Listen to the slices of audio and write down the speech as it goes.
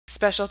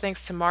Special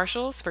thanks to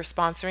Marshalls for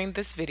sponsoring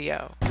this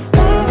video.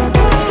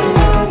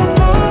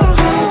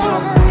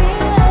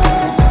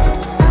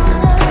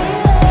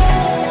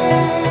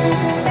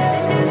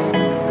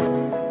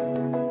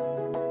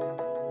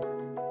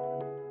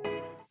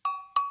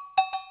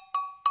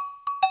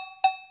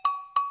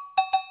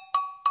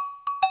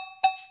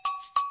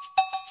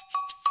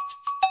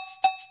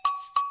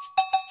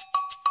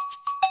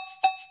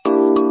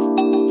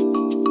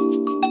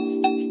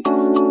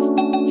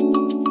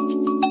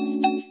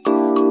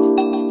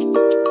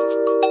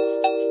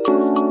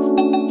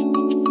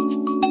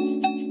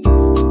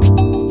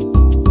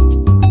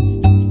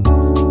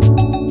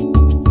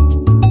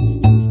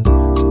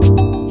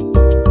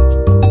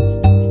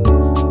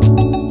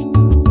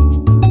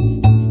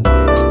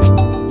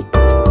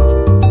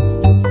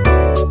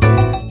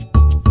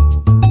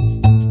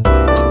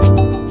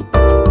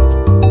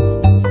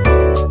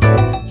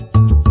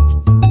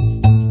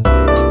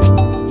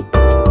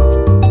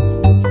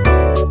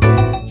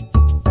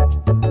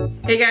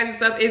 Hey guys,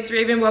 what's up? It's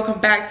Raven. Welcome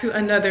back to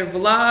another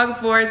vlog.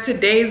 For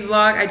today's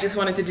vlog, I just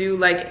wanted to do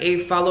like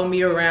a follow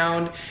me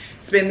around,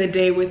 spend the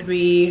day with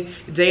me,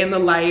 day in the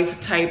life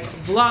type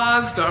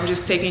vlog. So I'm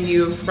just taking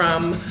you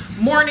from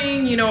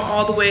morning, you know,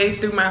 all the way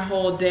through my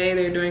whole day.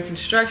 They're doing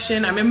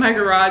construction. I'm in my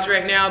garage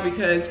right now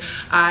because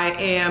I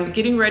am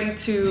getting ready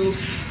to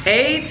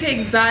A,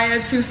 take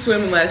Ziya to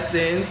swim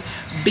lessons,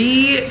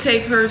 B,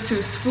 take her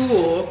to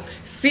school,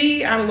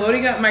 C, I'm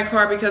loading up my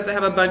car because I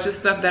have a bunch of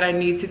stuff that I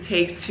need to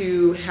take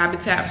to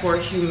Habitat for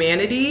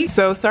Humanity.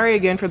 So sorry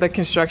again for the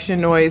construction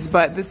noise,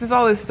 but this is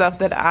all the stuff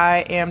that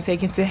I am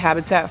taking to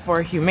Habitat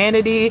for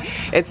Humanity.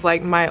 It's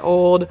like my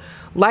old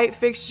light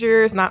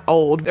fixtures, not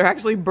old, they're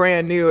actually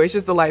brand new. It's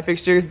just the light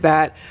fixtures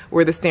that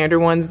were the standard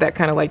ones that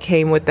kind of like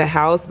came with the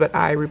house, but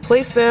I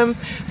replaced them.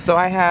 So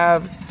I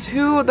have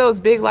 2 of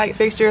those big light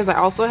fixtures. I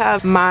also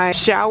have my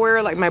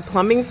shower, like my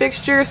plumbing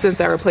fixture,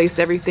 since I replaced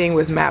everything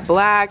with matte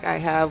black. I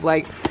have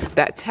like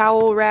that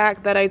towel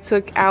rack that I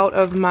took out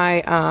of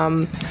my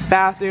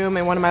bathroom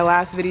in one of my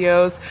last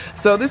videos.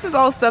 So this is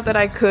all stuff that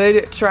I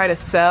could try to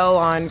sell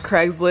on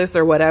Craigslist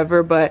or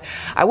whatever, but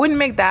I wouldn't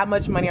make that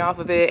much money off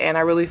of it, and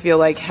I really feel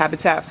like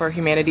Habitat for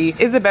Humanity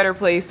is a better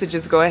place to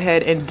just go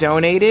ahead and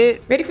donate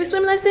it. Ready for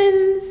swim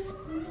lessons?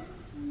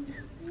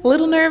 A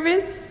little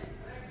nervous?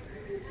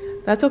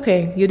 That's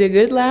okay. You did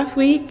good last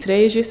week.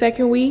 Today is your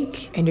second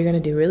week and you're gonna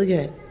do really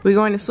good. We're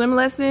going to swim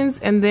lessons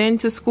and then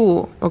to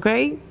school,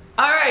 okay?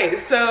 All right,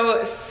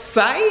 so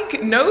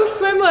psych, no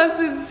swim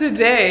lessons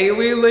today.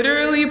 We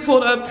literally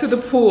pulled up to the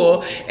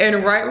pool,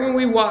 and right when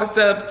we walked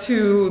up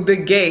to the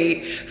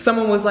gate,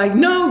 someone was like,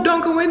 no,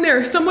 don't go in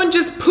there. Someone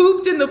just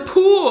pooped in the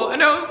pool.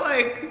 And I was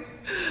like,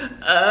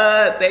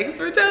 thanks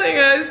for telling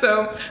us.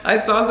 So I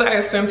saw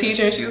Ziya's swim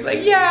teacher and she was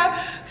like,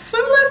 yeah,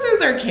 swim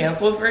lessons are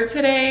canceled for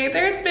today.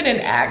 There's been an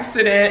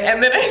accident.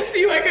 And then I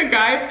see like a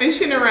guy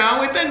fishing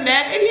around with a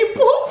net and he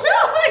pulls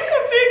out like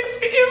a big,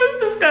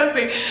 it was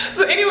disgusting.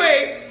 So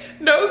anyway,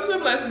 no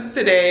swim lessons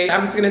today.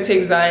 I'm just gonna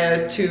take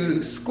Ziya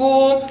to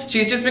school.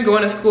 She's just been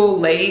going to school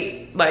late.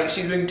 Like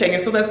she's been taking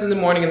swim lessons in the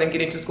morning and then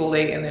getting to school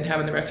late and then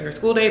having the rest of her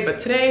school day. But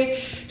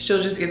today,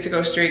 she'll just get to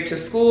go straight to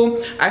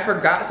school. I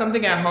forgot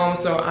something at home,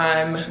 so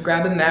I'm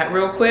grabbing that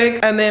real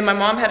quick. And then my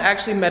mom had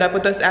actually met up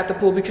with us at the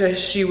pool because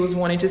she was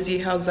wanting to see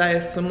how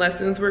Ziya's swim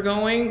lessons were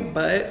going,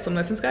 but swim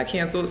lessons got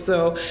canceled.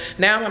 So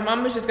now my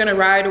mom is just gonna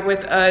ride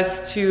with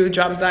us to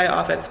drop Ziya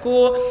off at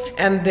school.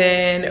 And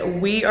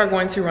then we are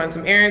going to run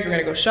some errands. We're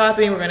gonna go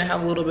shopping. We're gonna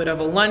have a little bit of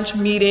a lunch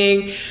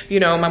meeting. You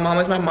know, my mom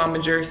is my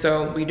momager,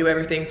 so we do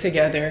everything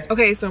together.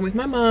 Okay, so I'm with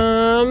my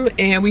mom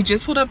and we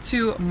just pulled up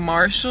to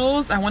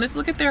Marshalls. I wanted to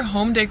look at their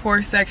home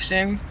decor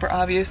section for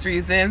obvious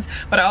reasons,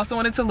 but I also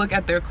wanted to look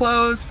at their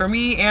clothes for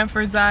me and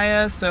for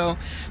Ziya. So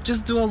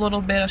just do a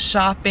little bit of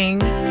shopping.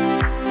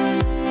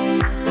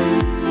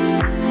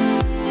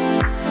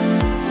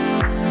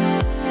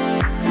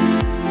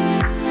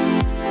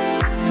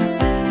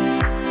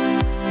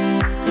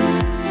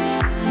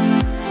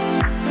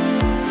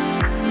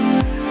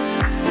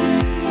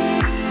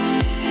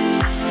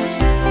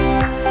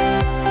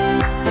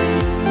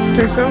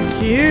 They're so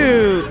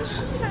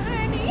cute.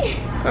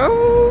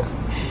 Oh,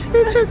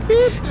 they're so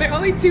cute. They're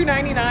only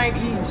 $2.99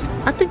 each.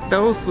 I think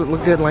those would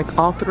look good, like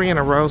all 3 in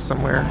a row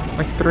somewhere.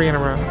 Like 3 in a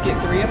row.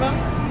 Get 3 of them?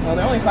 Well,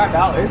 they're only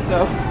 $5,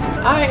 so.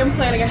 I am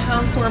planning a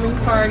housewarming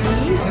party.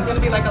 It's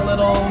gonna be like a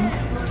little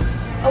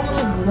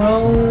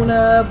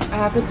grown-up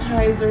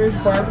appetizers,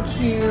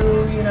 barbecue,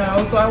 you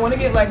know. So I wanna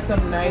get like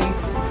some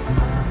nice,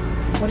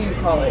 what do you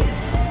call it?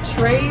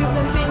 Trays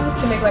and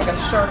things to make like a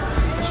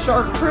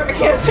charcuterie, I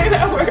can't say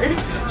that word,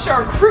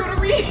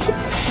 charcuterie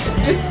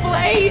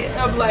display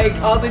of like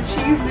all the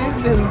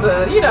cheeses and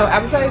the, you know,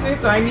 appetizers.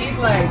 So I need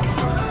like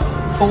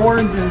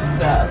boards and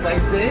stuff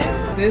like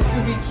this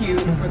would be cute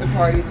for the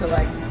party to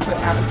like put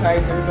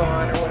appetizers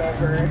on or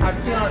whatever. I've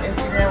seen on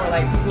Instagram where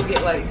like people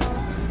get like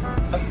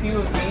a few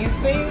of these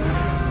things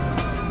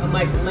and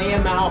like lay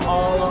them out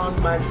all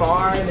along my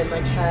bar and then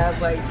like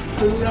have like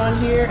food on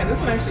here, and this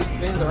one actually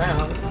spins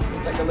around.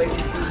 It's like a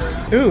lazy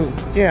Susan. Ooh,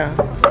 yeah.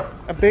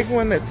 A big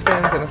one that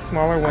spins and a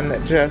smaller one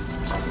that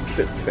just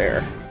sits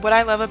there. What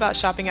I love about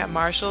shopping at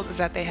Marshall's is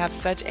that they have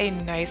such a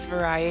nice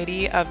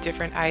variety of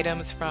different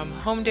items, from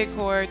home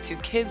decor to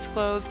kids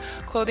clothes,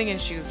 clothing and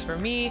shoes for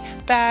me,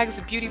 bags,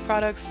 beauty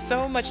products,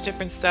 so much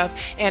different stuff,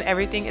 and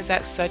everything is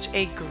at such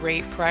a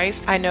great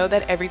price. I know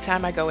that every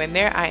time I go in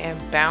there, I am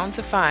bound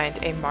to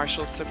find a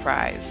Marshall's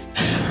surprise.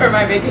 For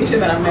my vacation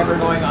that I'm never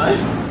going on.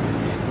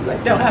 Because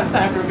I don't have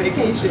time for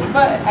vacation,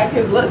 but I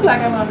can look like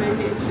I'm on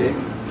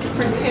vacation,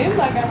 pretend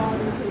like I'm on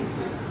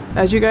vacation.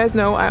 As you guys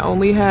know, I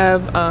only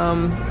have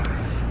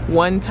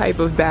one type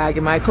of bag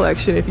in my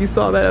collection, if you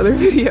saw that other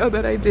video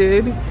that I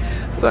did,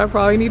 so I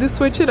probably need to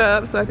switch it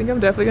up. So I think I'm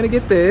definitely gonna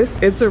get this.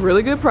 It's a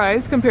really good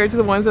price compared to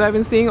the ones that I've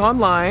been seeing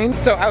online.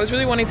 So I was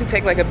really wanting to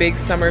take like a big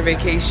summer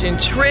vacation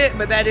trip,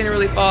 but that didn't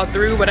really fall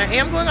through. But I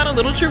am going on a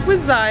little trip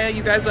with Ziya.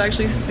 You guys will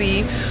actually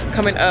see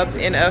coming up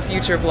in a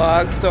future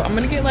vlog. So I'm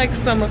gonna get like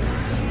some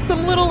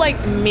little like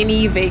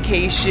mini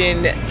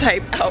vacation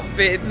type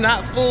outfits,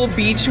 not full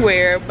beach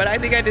wear, but I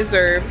think I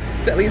deserve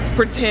to at least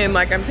pretend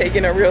like I'm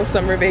taking a real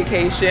summer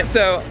vacation.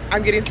 So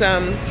I'm getting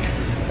some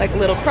like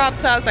little crop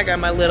tops. I got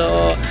my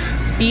little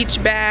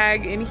beach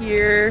bag in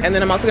here, and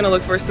then I'm also gonna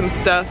look for some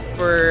stuff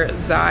for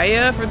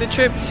Ziya for the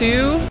trip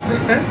too.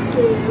 That's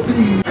cool.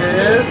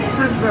 This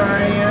for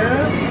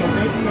Ziya for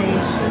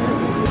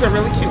vacation. It's a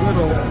really cute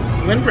little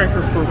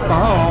windbreaker for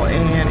fall,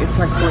 and it's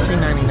like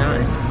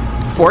 $14.99.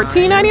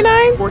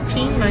 $14.99?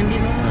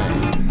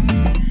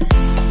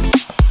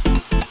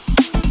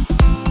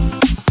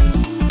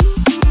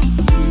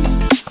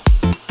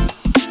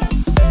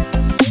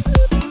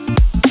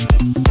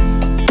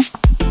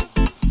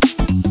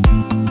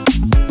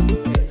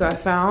 So I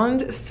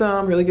found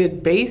some really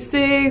good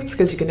basics,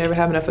 because you can never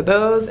have enough of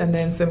those, and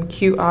then some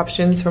cute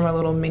options for my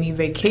little mini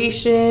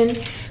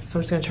vacation. So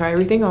I'm just gonna try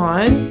everything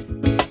on.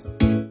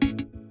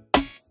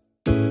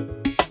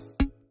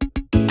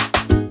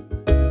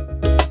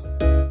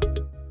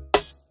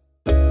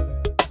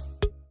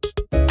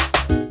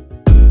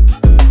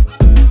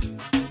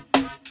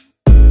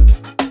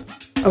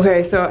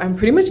 Okay, so I'm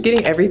pretty much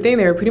getting everything.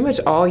 They were pretty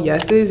much all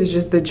yeses. It's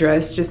just the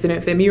dress just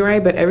didn't fit me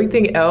right, but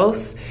everything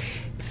else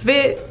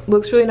fit,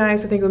 looks really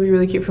nice. I think it'll be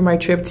really cute for my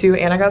trip too.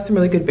 And I got some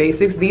really good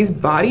basics. These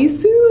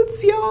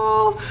bodysuits,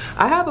 y'all.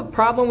 I have a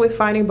problem with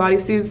finding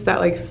bodysuits that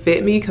like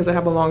fit me because I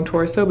have a long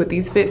torso, but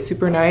these fit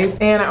super nice.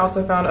 And I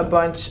also found a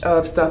bunch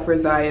of stuff for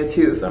Ziya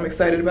too, so I'm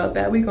excited about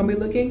that. We're gonna be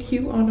looking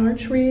cute on our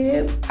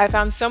trip. I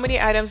found so many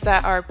items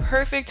that are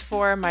perfect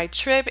for my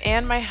trip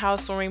and my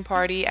housewarming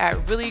party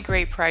at really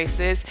great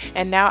prices.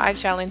 And now I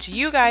challenge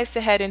you guys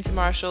to head into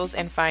Marshall's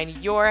and find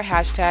your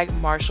hashtag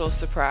Marshall's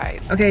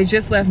surprise. Okay,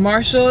 just left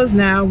Marshall's.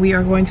 Now we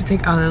are going to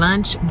take a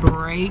lunch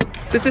break.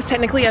 This is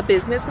technically a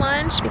business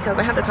lunch because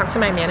I have to talk to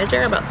my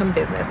manager about some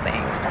business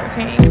things,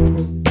 okay?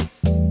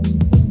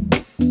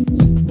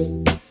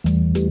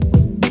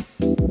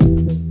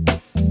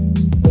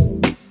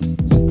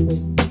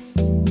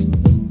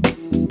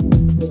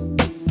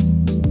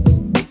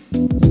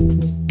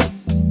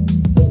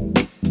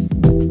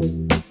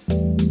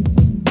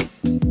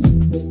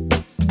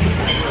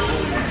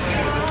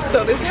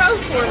 So this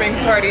housewarming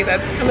party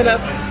that's coming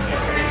up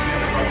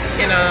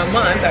in a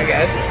month, I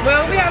guess.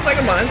 Well, we have like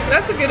a month.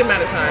 That's a good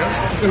amount of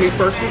time. It's gonna be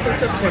first week of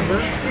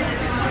September.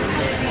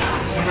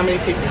 How many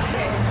people?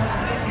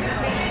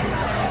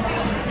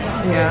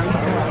 Yeah.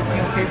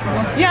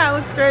 Yeah, it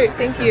looks great.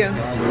 Thank you.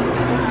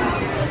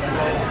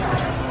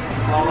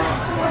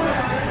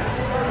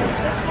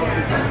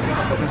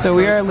 So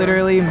we are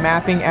literally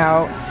mapping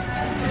out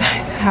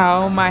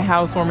how my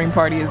housewarming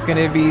party is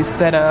gonna be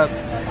set up,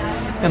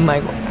 and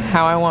like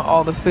how I want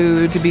all the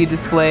food to be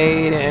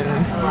displayed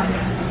and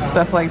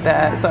stuff like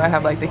that. So I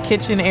have like the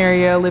kitchen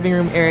area, living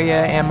room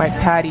area, and my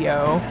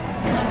patio.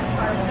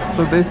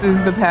 So this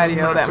is the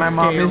patio that my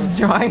mom is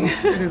drawing.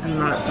 It is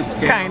not to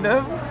scale. Kind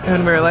of.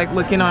 And we're like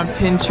looking on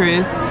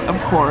Pinterest, of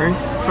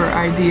course, for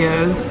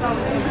ideas.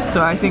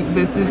 So I think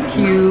this is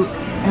cute.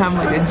 I have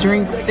like a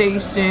drink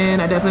station.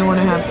 I definitely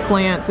want to have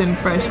plants and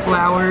fresh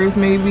flowers,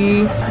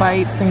 maybe.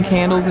 Lights and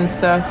candles and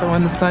stuff for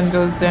when the sun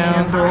goes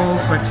down.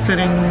 Candles, like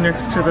sitting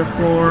next to the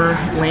floor,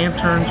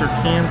 lanterns or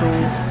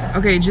candles.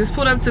 Okay, just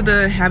pulled up to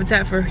the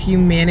Habitat for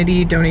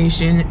Humanity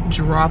donation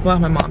drop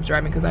off. My mom's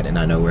driving because I did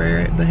not know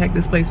where the heck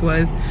this place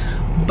was.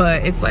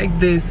 But it's like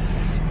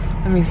this.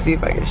 Let me see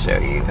if I can show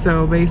you.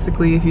 So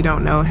basically, if you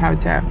don't know,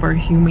 Habitat for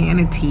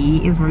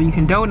Humanity is where you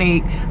can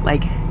donate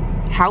like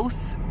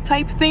house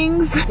type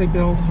things. They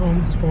build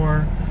homes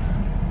for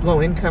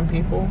low-income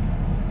people,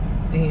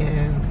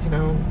 and you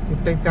know,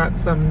 if they've got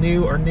some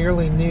new or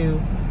nearly new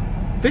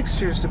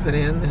fixtures to put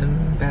in,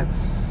 then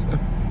that's a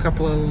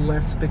couple of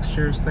less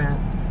fixtures that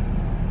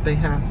they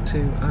have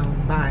to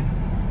buy.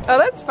 Oh,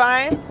 that's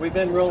fine. We've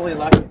been really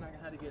lucky. I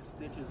had to get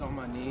stitches on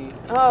my knee.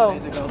 Oh,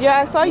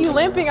 yeah, I saw you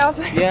limping. I was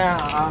like,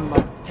 yeah,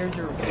 here's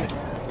your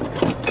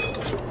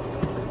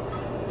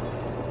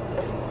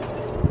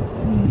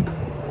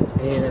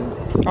and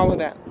All of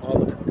that.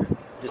 all of it.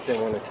 Just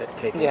didn't want to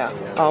take Yeah,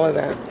 anything out. all of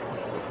that.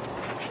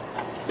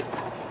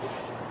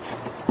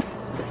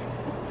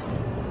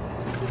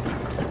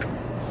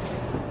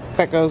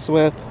 that goes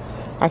with,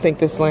 I think,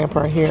 this lamp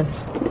right here.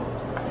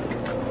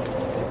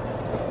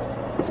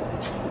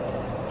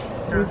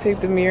 Can we take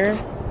the mirror?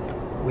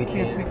 We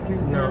can't take the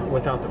mirror. No,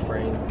 without the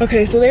frame.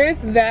 Okay, so there's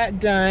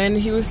that done.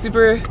 He was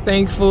super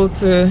thankful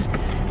to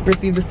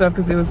receive the stuff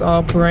because it was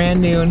all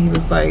brand new, and he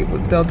was like,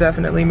 they'll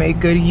definitely make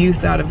good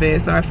use out of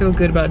it. So I feel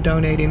good about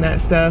donating that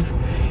stuff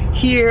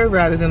here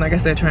rather than, like I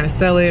said, trying to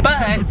sell it.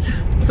 But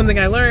something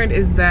I learned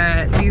is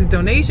that these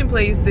donation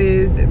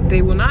places,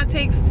 they will not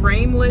take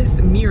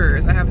frameless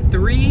mirrors. I have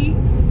 3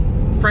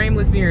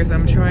 frameless mirrors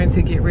I'm trying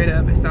to get rid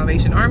of.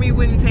 Salvation Army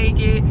wouldn't take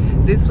it.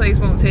 This place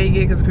won't take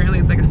it because apparently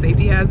it's like a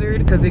safety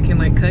hazard because it can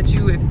like cut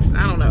you if,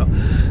 I don't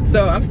know.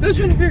 So I'm still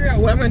trying to figure out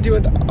what I'm gonna do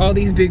with all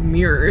these big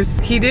mirrors.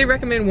 He did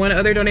recommend one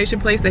other donation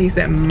place that he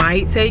said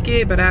might take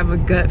it, but I have a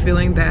gut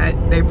feeling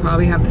that they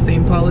probably have the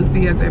same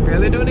policy as every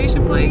other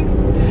donation place.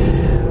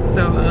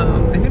 So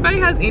if anybody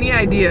has any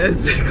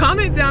ideas,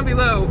 comment down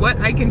below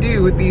what I can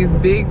do with these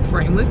big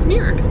frameless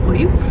mirrors,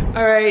 please.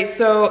 All right,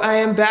 so I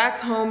am back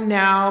home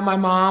now. My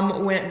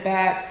mom went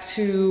back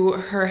to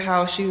her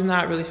house. She's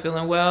not really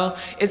feeling well.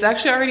 It's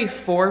actually already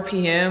 4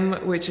 p.m.,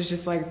 which is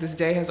just like this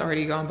day has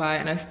already gone by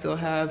and I still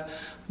have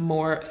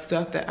more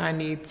stuff that I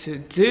need to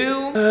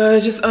do.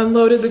 Just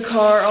unloaded the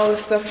car, all the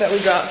stuff that we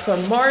got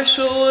from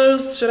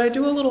Marshall's. Should I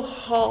do a little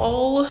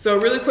haul? So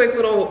really quick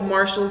little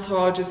Marshall's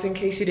haul just in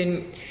case you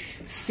didn't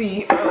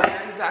see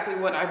exactly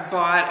what I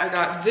bought. I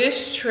got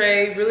this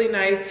tray, really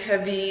nice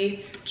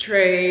heavy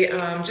tray,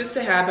 just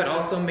to have, but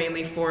also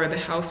mainly for the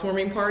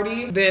housewarming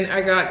party. Then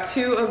I got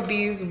 2 of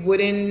these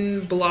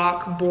wooden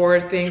block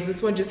board things.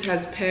 This one just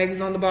has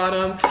pegs on the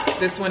bottom.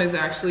 This one is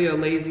actually a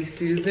Lazy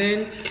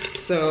Susan,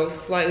 so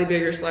slightly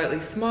bigger, slightly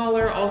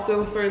smaller,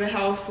 also for the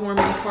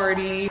housewarming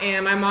party.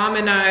 And my mom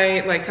and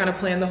I like kind of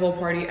planned the whole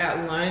party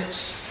at lunch,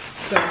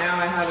 so now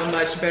I have a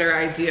much better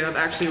idea of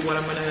actually what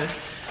I'm gonna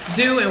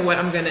do and what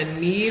I'm gonna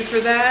need for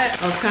that.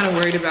 I was kind of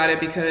worried about it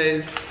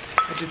because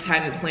I just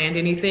hadn't planned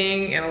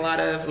anything, and a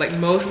lot of, like,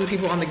 most of the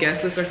people on the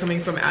guest list are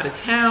coming from out of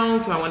town,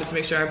 so I wanted to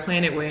make sure I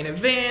planned it way in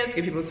advance,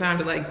 give people time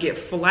to like get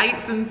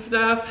flights and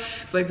stuff.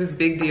 It's like this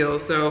big deal,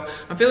 so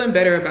I'm feeling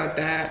better about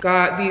that.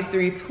 Got these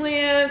 3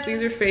 plants.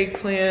 These are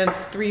fake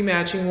plants, 3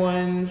 matching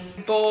ones.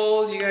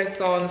 Bowls, you guys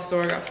saw in the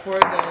store, I got 4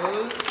 of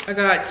those. I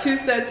got 2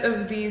 sets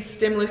of these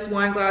stemless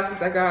wine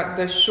glasses. I got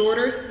the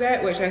shorter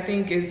set, which I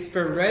think is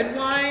for red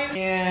wine,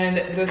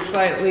 and the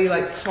slightly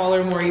like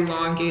taller, more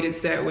elongated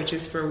set, which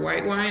is for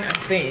white wine, I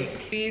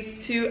think.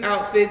 These 2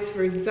 outfits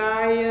for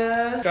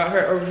Ziya. Got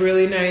her a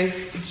really nice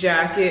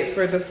jacket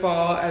for the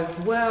fall as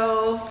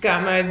well.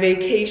 Got my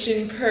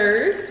vacation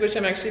purse, which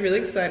I'm actually really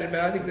excited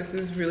about. I think this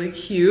is really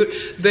cute.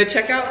 The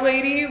checkout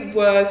lady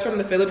was from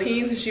the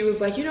Philippines, and she was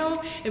like, you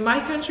know, in my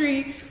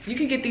country, you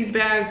can get these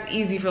bags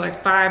easy for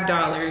like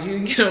 $5. You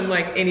can get them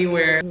like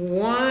anywhere.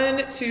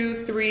 1,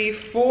 2, 3,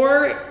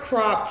 4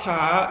 crop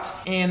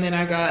tops. And then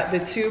I got the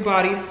 2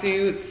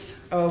 bodysuits,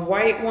 a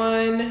white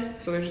one,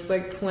 so they're just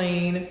like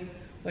plain,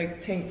 like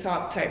tank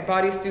top type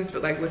bodysuits,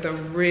 but like with a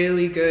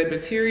really good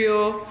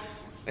material,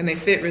 and they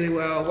fit really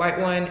well. White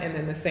one, and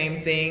then the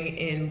same thing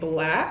in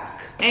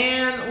black.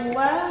 And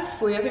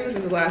lastly, I think this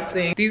is the last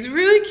thing, these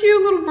really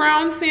cute little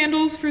brown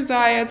sandals for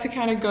Ziya to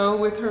kind of go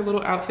with her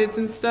little outfits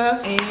and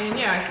stuff. And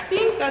yeah, I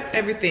think that's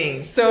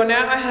everything. So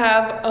now I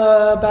have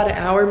about an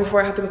hour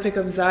before I have to go pick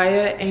up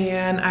Ziya,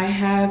 and I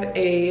have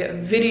a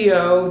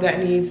video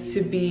that needs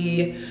to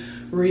be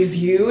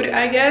reviewed,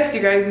 I guess.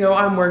 You guys know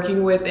I'm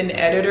working with an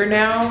editor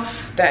now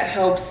that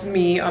helps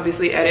me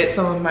obviously edit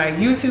some of my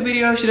YouTube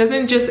videos. She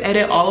doesn't just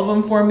edit all of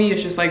them for me,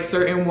 it's just like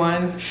certain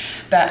ones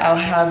that I'll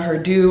have her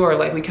do, or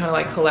like we kind of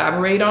like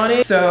collaborate on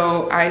it.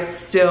 So I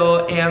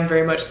still am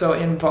very much so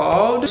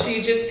involved.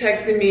 She just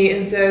texted me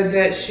and said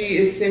that she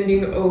is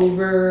sending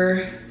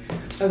over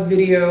a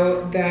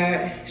video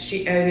that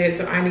she edited,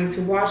 so I need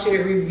to watch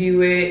it,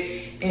 review it,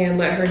 and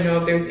let her know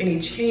if there's any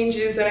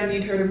changes that I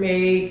need her to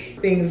make,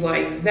 things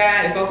like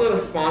that. It's also a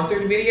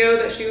sponsored video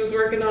that she was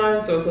working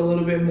on, so it's a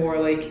little bit more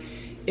like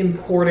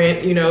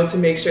important, you know, to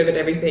make sure that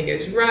everything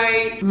is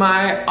right.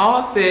 My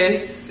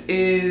office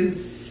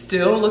is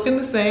still looking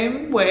the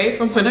same way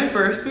from when I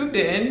first moved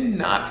in,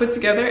 not put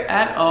together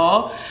at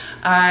all.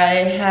 I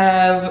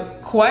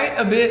have quite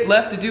a bit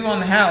left to do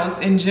on the house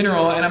in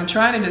general, and I'm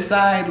trying to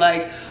decide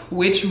like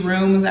which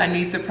rooms I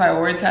need to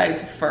prioritize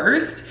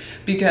first,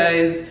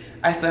 because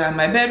I still have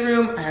my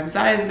bedroom, I have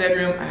Ziya's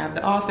bedroom, I have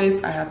the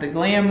office, I have the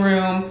glam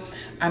room,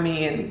 I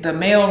mean the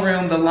mail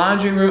room, the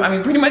laundry room, I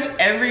mean pretty much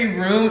every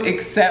room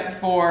except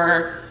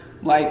for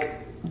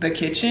like the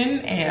kitchen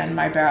and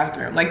my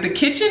bathroom. Like the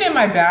kitchen and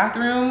my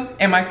bathroom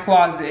and my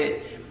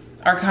closet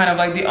are kind of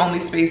like the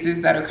only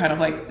spaces that are kind of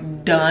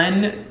like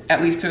done,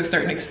 at least to a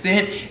certain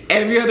extent.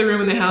 Every other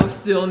room in the house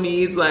still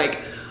needs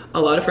like a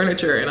lot of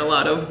furniture and a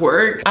lot of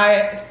work.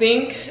 I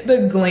think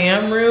the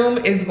glam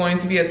room is going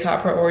to be a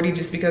top priority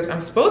just because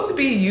I'm supposed to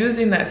be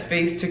using that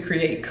space to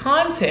create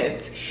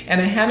content,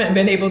 and I haven't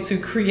been able to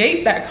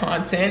create that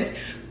content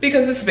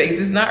because the space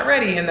is not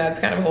ready, and that's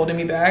kind of holding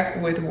me back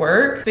with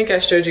work. I think I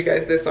showed you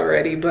guys this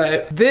already,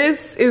 but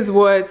this is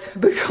what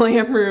the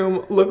glam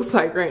room looks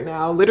like right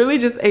now. Literally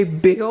just a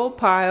big old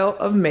pile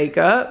of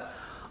makeup.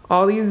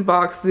 All these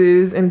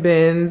boxes and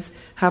bins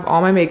have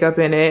all my makeup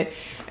in it.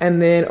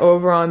 And then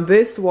over on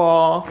this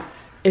wall,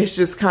 it's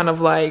just kind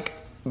of like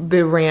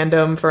the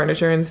random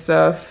furniture and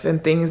stuff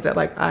and things that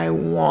like I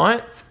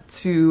want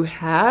to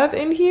have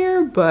in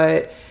here,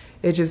 but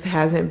it just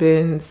hasn't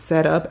been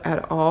set up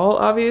at all,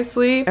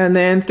 obviously. And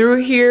then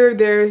through here,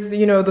 there's,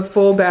 you know, the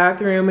full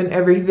bathroom and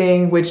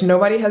everything, which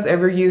nobody has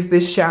ever used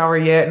this shower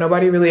yet.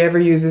 Nobody really ever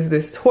uses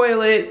this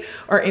toilet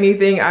or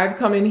anything. I've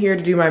come in here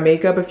to do my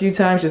makeup a few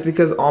times just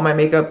because all my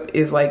makeup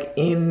is like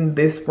in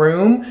this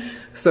room.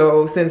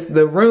 So since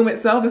the room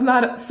itself is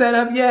not set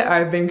up yet,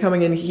 I've been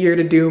coming in here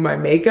to do my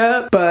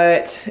makeup.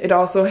 But it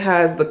also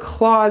has the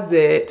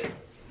closet,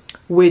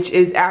 which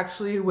is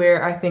actually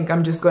where I think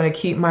I'm just gonna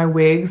keep my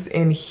wigs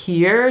in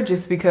here,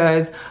 just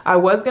because I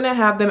was gonna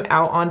have them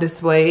out on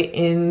display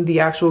in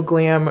the actual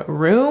glam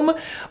room,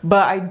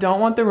 but I don't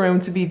want the room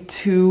to be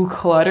too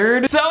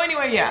cluttered. So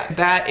anyway, yeah,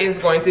 that is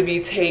going to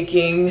be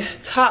taking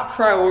top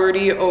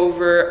priority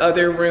over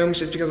other rooms,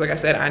 just because like I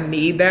said, I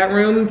need that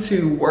room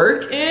to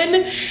work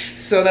in.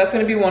 So that's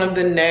gonna be one of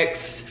the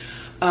next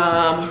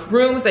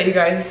rooms that you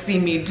guys see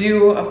me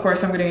do. Of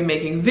course, I'm gonna be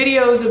making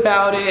videos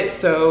about it,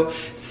 so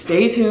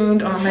stay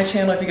tuned on my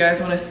channel if you guys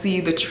want to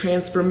see the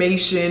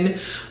transformation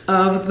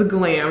of the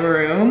glam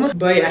room.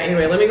 But yeah,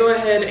 anyway, let me go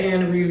ahead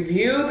and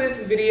review this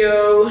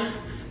video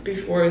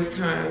before it's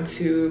time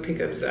to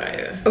pick up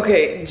Ziya.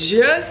 Okay, I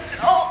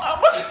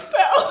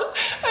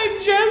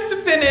just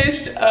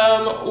finished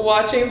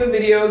watching the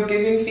video,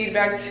 giving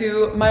feedback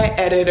to my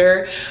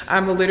editor.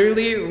 I'm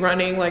literally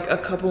running like a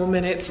couple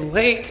minutes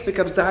late to pick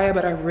up Ziya,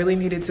 but I really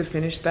needed to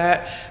finish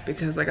that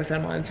because like I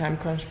said, I'm on a time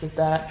crunch with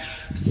that.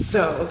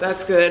 So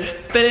that's good.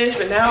 Finished,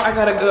 but now I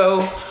gotta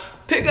go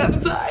pick up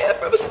Ziya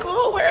from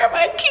school. Where are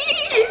my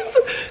keys?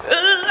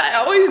 I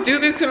always do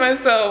this to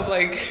myself,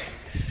 like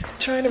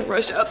trying to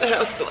rush out the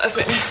house at the last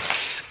minute.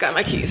 Got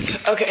my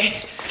keys,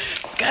 okay.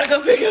 Gotta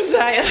go pick up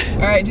Ziya.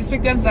 All right, just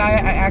picked up Ziya.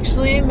 I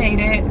actually made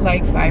it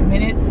like 5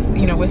 minutes,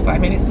 you know, with 5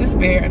 minutes to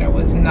spare, and I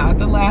was not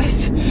the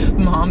last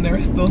mom. There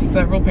were still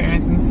several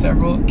parents and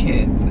several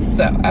kids,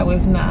 so I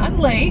was not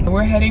late.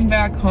 We're heading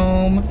back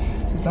home.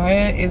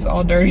 Ziya is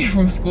all dirty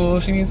from school.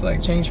 She needs to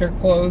like change her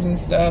clothes and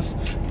stuff,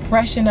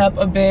 freshen up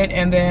a bit,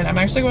 and then I'm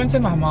actually going to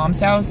my mom's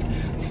house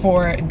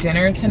for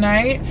dinner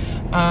tonight.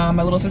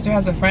 My little sister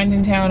has a friend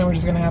in town, and we're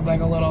just gonna have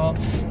like a little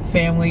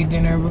family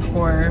dinner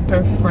before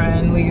her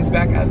friend leaves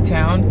back out of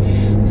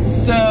town.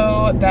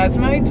 So that's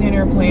my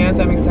dinner plans.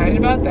 I'm excited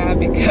about that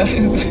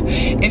because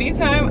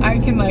anytime I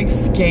can like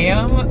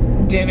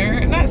scam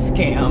dinner, not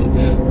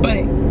scam,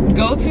 but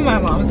go to my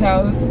mom's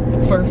house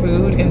for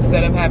food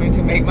instead of having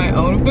to make my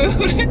own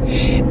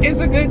food is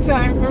a good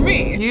time for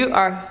me. You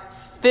are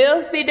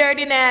filthy,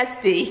 dirty,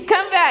 nasty.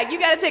 Come back, you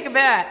gotta take a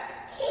bath.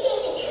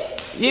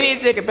 You need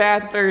to take a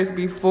bath first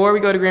before we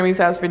go to Grammy's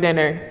house for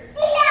dinner.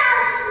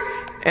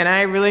 And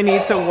I really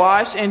need to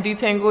wash and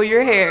detangle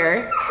your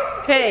hair.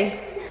 Hey,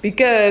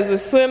 because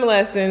with swim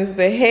lessons,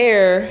 the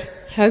hair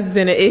has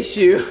been an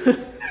issue.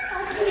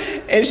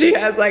 And she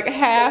has like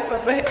half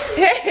of a,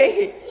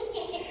 hey.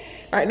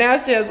 Right now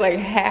she has like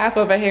half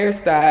of a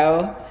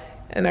hairstyle.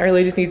 And I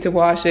really just need to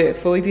wash it,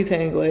 fully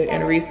detangle it,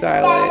 and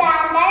restyle it.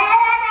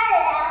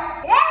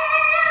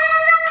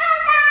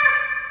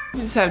 You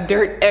just have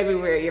dirt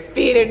everywhere. Your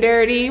feet are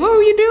dirty. What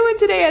were you doing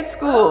today at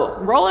school?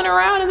 Rolling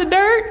around in the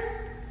dirt?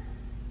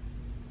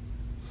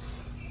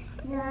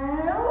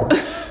 No.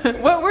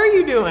 What were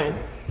you doing?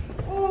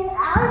 I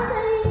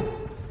was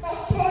putting the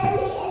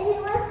candy and he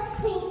was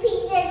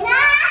putting their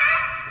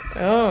glass.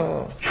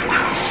 Oh.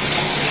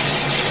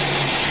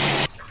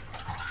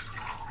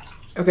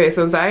 Okay,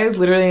 so Ziya is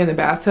literally in the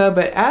bathtub,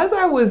 but as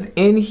I was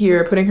in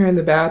here putting her in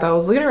the bath, I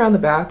was looking around the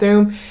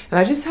bathroom and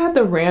I just had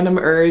the random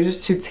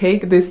urge to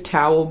take this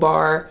towel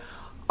bar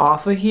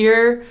off of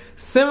here.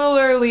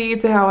 Similarly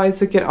to how I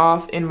took it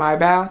off in my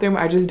bathroom,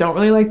 I just don't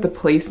really like the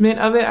placement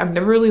of it. I've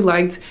never really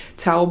liked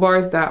towel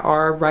bars that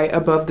are right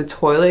above the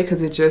toilet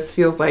because it just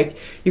feels like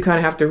you kind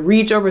of have to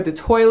reach over the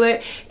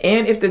toilet,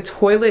 and if the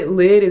toilet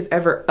lid is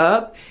ever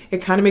up,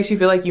 it kind of makes you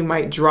feel like you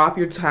might drop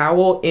your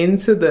towel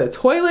into the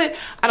toilet.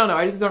 I don't know,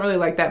 I just don't really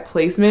like that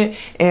placement.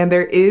 And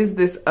there is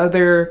this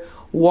other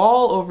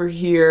wall over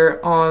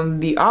here on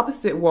the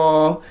opposite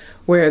wall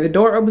where the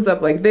door opens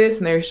up like this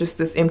and there's just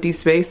this empty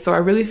space. So I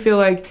really feel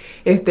like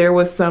if there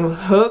was some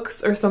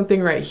hooks or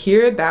something right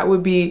here, that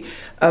would be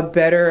a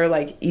better,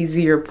 like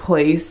easier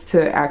place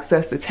to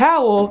access the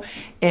towel.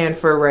 And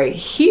for right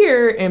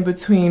here in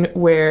between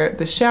where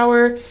the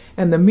shower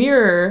and the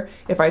mirror,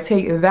 if I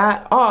take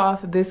that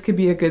off, this could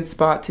be a good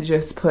spot to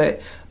just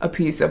put a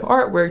piece of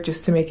artwork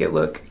just to make it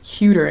look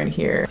cuter in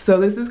here. So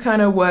this is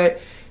kind of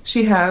what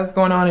she has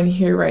going on in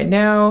here right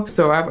now.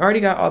 So I've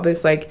already got all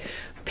this like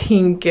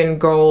pink and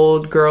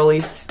gold girly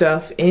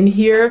stuff in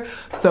here.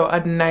 So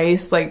a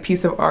nice like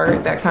piece of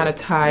art that kind of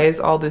ties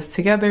all this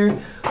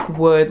together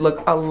would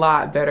look a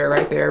lot better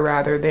right there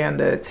rather than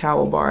the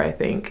towel bar, I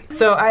think.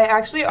 So I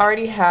actually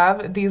already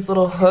have these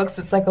little hooks.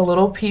 It's like a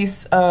little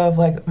piece of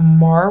like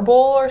marble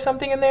or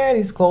something in there,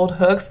 these gold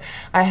hooks.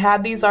 I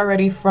had these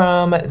already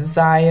from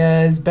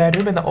Ziya's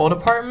bedroom in the old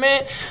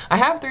apartment. I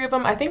have 3 of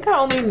them. I think I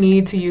only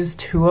need to use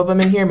 2 of them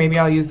in here. Maybe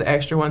I'll use the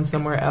extra one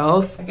somewhere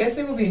else. I guess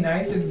it would be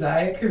nice if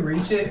Ziya could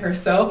reach it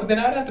herself, but then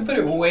I'd have to put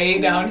it way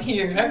down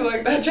here, and I feel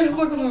like that just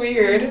looks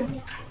weird.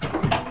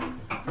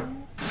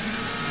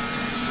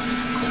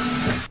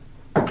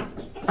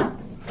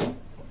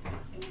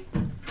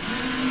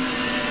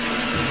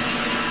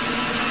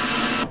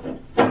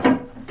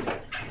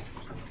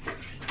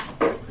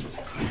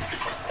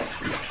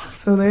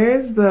 So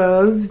there's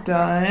those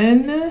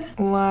done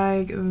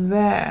like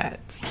that.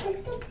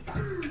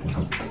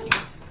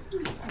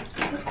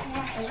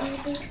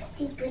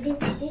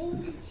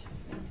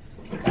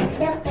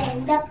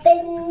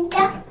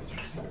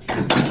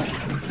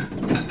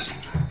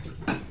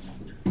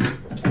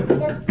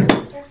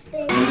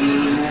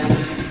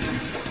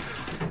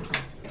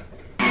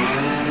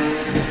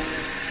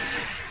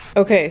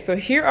 Okay, so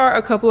here are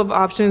a couple of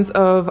options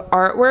of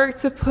artwork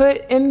to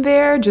put in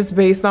there just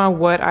based on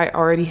what I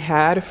already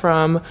had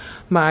from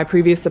my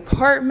previous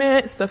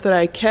apartment, stuff that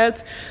I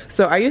kept.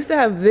 So I used to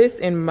have this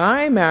in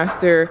my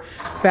master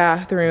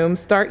bathroom,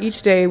 start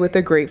each day with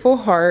a grateful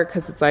heart,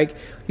 because it's like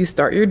you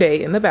start your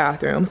day in the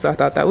bathroom. So I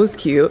thought that was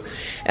cute.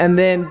 And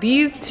then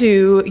these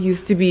 2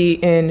 used to be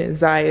in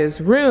Ziya's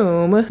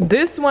room.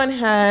 This one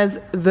has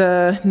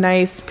the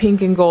nice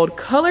pink and gold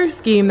color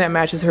scheme that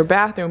matches her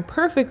bathroom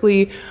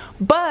perfectly,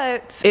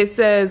 but it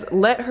says,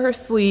 let her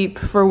sleep,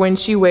 for when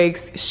she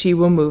wakes, she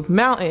will move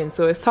mountains.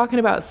 So it's talking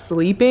about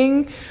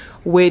sleeping,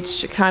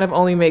 which kind of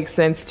only makes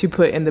sense to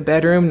put in the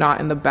bedroom, not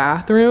in the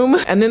bathroom.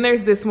 And then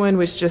there's this one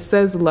which just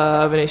says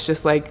love, and it's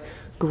just like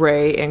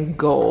gray and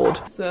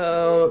gold.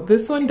 So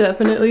this one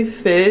definitely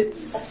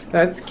fits.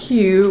 That's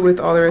cute with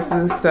all the rest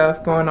of the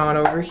stuff going on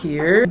over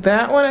here.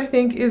 That one I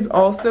think is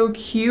also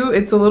cute.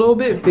 It's a little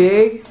bit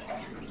big.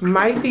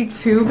 Might be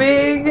too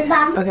big.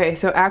 Okay,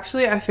 so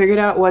actually I figured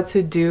out what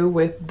to do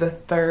with the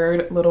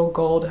 3rd little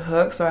gold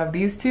hook. So I have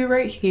these 2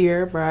 right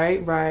here,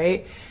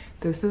 right.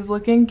 This is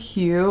looking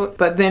cute.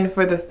 But then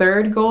for the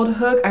 3rd gold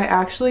hook, I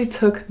actually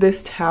took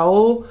this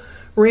towel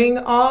ring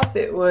off.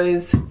 It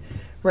was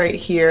right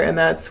here, and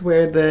that's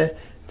where the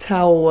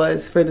towel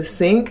was for the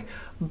sink.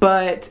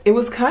 But it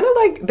was kind of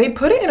like, they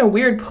put it in a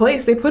weird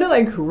place. They put it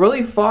like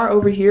really far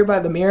over here by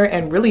the mirror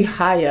and really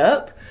high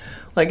up.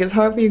 Like, it's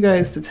hard for you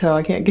guys to tell.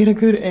 I can't get a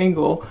good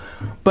angle.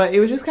 But it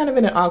was just kind of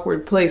in an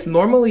awkward place.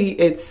 Normally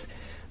it's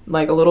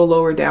like a little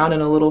lower down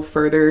and a little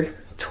further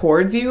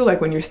towards you,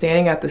 like when you're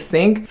standing at the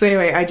sink. So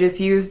anyway, I just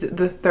used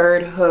the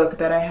 3rd hook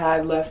that I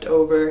had left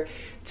over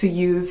to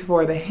use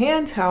for the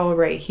hand towel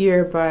right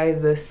here by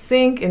the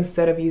sink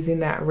instead of using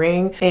that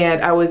ring.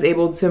 And I was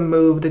able to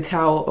move the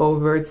towel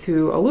over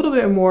to a little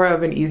bit more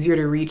of an easier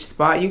to reach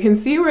spot. You can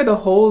see where the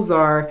holes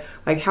are,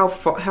 like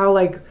how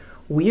like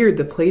weird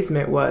the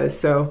placement was.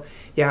 So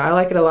yeah, I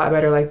like it a lot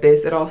better like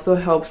this. It also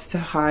helps to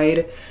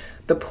hide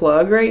the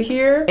plug right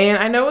here. And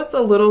I know it's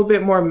a little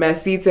bit more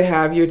messy to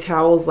have your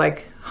towels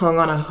like hung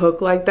on a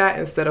hook like that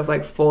instead of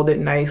like folded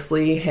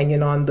nicely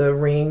hanging on the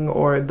ring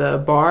or the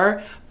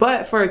bar,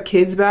 but for a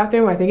kid's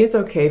bathroom I think it's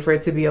okay for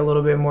it to be a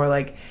little bit more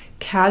like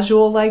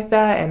casual like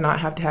that and not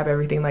have to have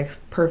everything like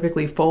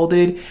perfectly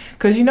folded,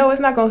 because you know it's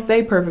not gonna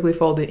stay perfectly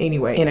folded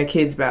anyway in a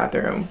kid's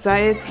bathroom.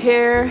 Ziya's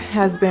hair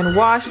has been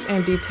washed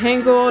and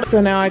detangled, so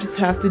now I just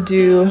have to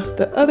do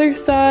the other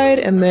side,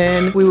 and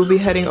then we will be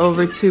heading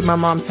over to my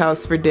mom's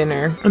house for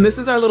dinner. And this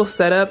is our little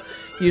setup.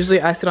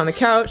 Usually I sit on the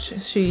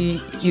couch,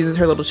 she uses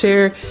her little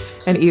chair,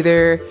 and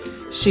either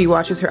she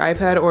watches her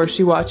iPad or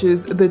she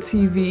watches the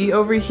TV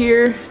over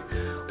here,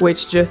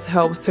 which just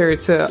helps her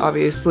to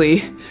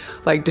obviously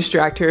like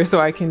distract her so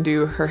I can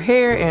do her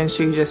hair, and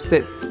she just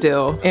sits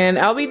still. And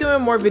I'll be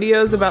doing more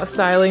videos about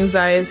styling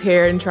Ziya's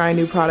hair and trying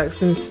new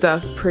products and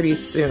stuff pretty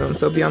soon,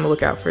 so be on the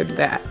lookout for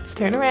that.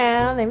 Turn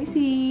around, let me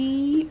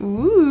see.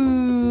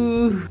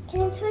 Ooh.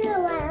 Can I turn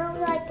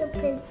around like a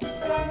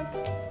princess?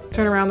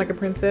 Turn around like a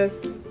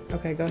princess?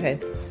 Okay, go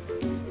ahead.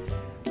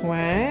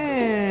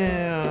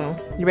 Wow.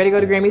 You ready to go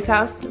to Grammy's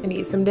house and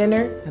eat some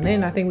dinner? And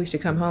then I think we should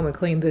come home and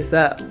clean this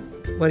up.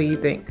 What do you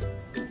think?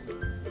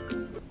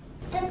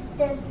 Dun,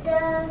 dun,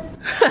 dun.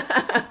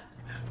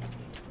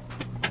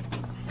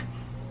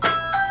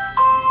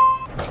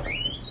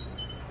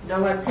 Y'all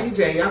like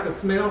PJ, y'all can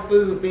smell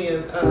food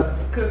being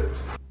cooked.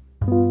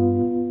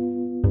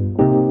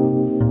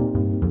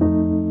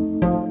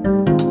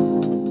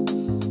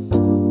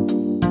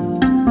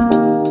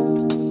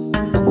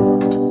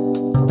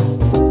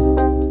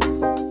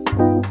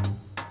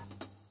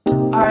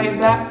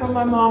 Back from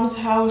my mom's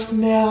house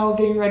now,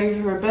 getting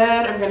ready for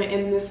bed. I'm gonna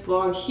end this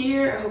vlog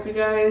here. I hope you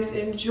guys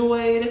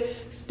enjoyed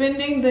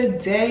spending the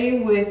day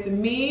with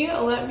me.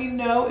 Let me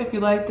know if you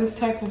like this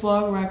type of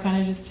vlog where I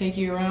kind of just take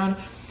you around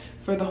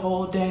for the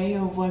whole day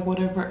of like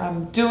whatever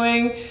I'm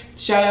doing.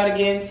 Shout out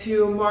again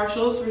to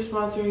Marshalls for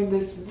sponsoring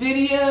this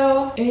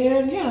video.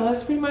 And yeah,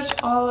 that's pretty much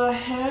all I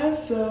have.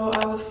 So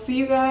I will see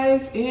you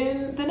guys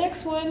in the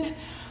next one.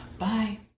 Bye.